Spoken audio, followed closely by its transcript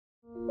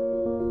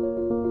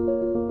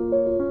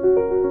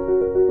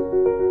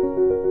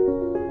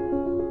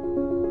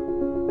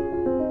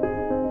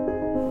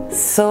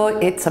So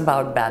it's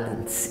about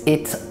balance.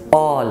 It's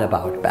all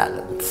about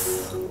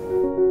balance.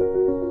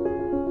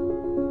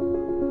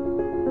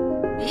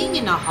 Being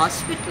in a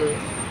hospital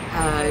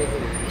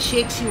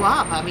shakes you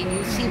up. I mean,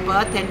 you see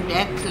birth and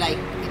death like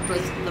it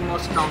was the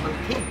most normal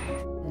thing.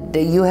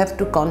 You have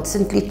to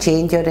constantly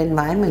change your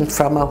environment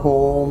from a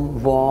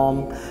home,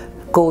 warm,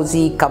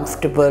 cozy,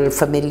 comfortable,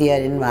 familiar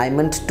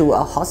environment to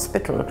a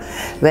hospital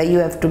where you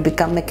have to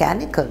become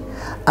mechanical.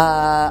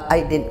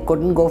 I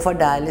couldn't go for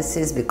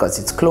dialysis because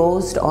it's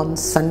closed on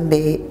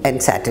Sunday,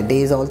 and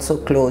Saturday is also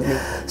closed.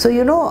 So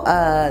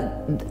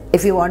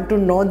if you want to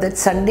know that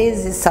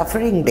Sundays is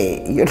suffering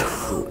day,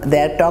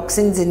 there are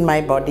toxins in my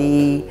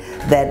body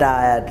that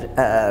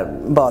are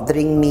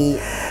bothering me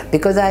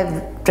because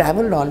I've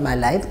traveled all my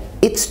life.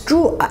 It's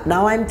true.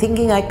 Now I'm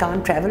thinking I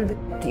can't travel.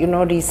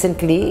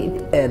 Recently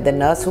the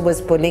nurse who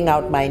was pulling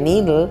out my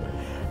needle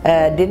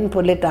didn't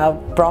pull it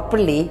out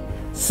properly,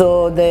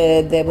 so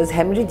there was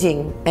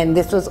hemorrhaging, and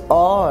this was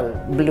all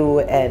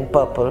blue and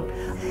purple.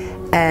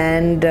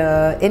 And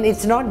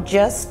it's not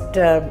just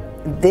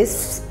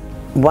this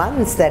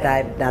once that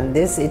I've done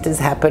this. It has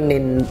happened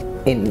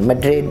in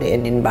Madrid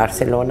and in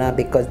Barcelona,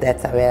 because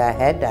that's where I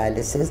had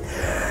dialysis.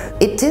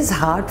 It is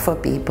hard for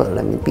people.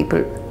 I mean,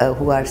 people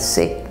who are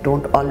sick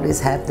don't always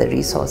have the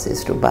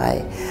resources to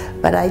buy.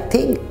 But I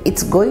think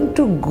it's going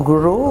to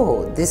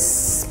grow.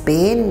 This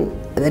pain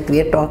that we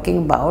are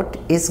talking about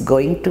is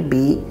going to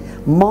be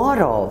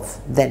more of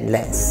than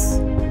less.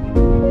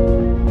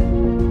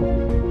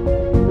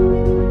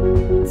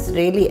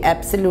 Really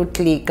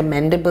absolutely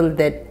commendable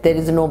that there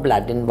is no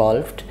blood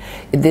involved.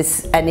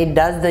 And it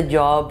does the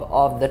job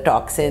of the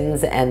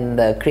toxins and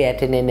the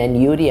creatinine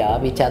and urea,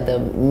 which are the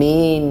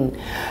main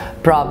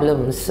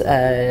problems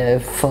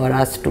for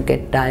us to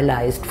get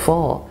dialyzed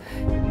for.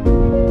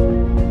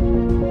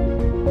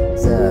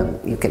 So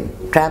you can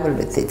travel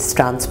with it, it's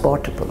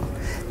transportable.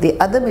 The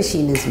other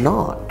machine is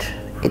not.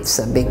 It's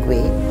a big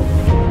weight.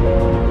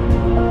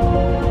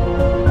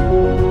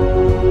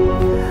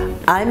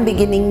 I'm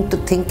beginning to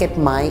think at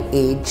my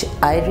age,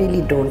 I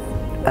really don't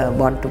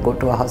want to go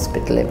to a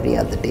hospital every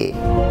other day.